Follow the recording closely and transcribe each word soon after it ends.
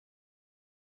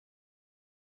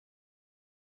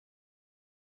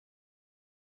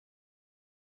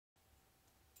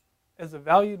As a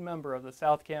valued member of the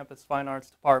South Campus Fine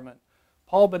Arts Department,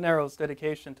 Paul Benero's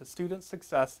dedication to student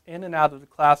success in and out of the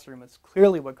classroom is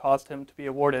clearly what caused him to be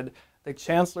awarded the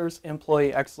Chancellor's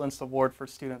Employee Excellence Award for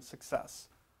Student Success.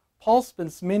 Paul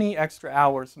spends many extra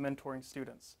hours mentoring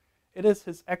students. It is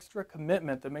his extra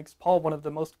commitment that makes Paul one of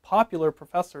the most popular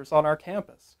professors on our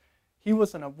campus. He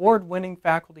was an award-winning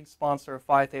faculty sponsor of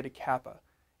Phi Theta Kappa.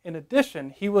 In addition,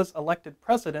 he was elected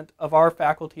president of our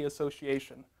faculty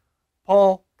association.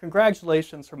 Paul,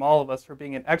 congratulations from all of us for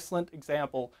being an excellent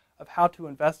example of how to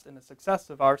invest in the success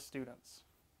of our students.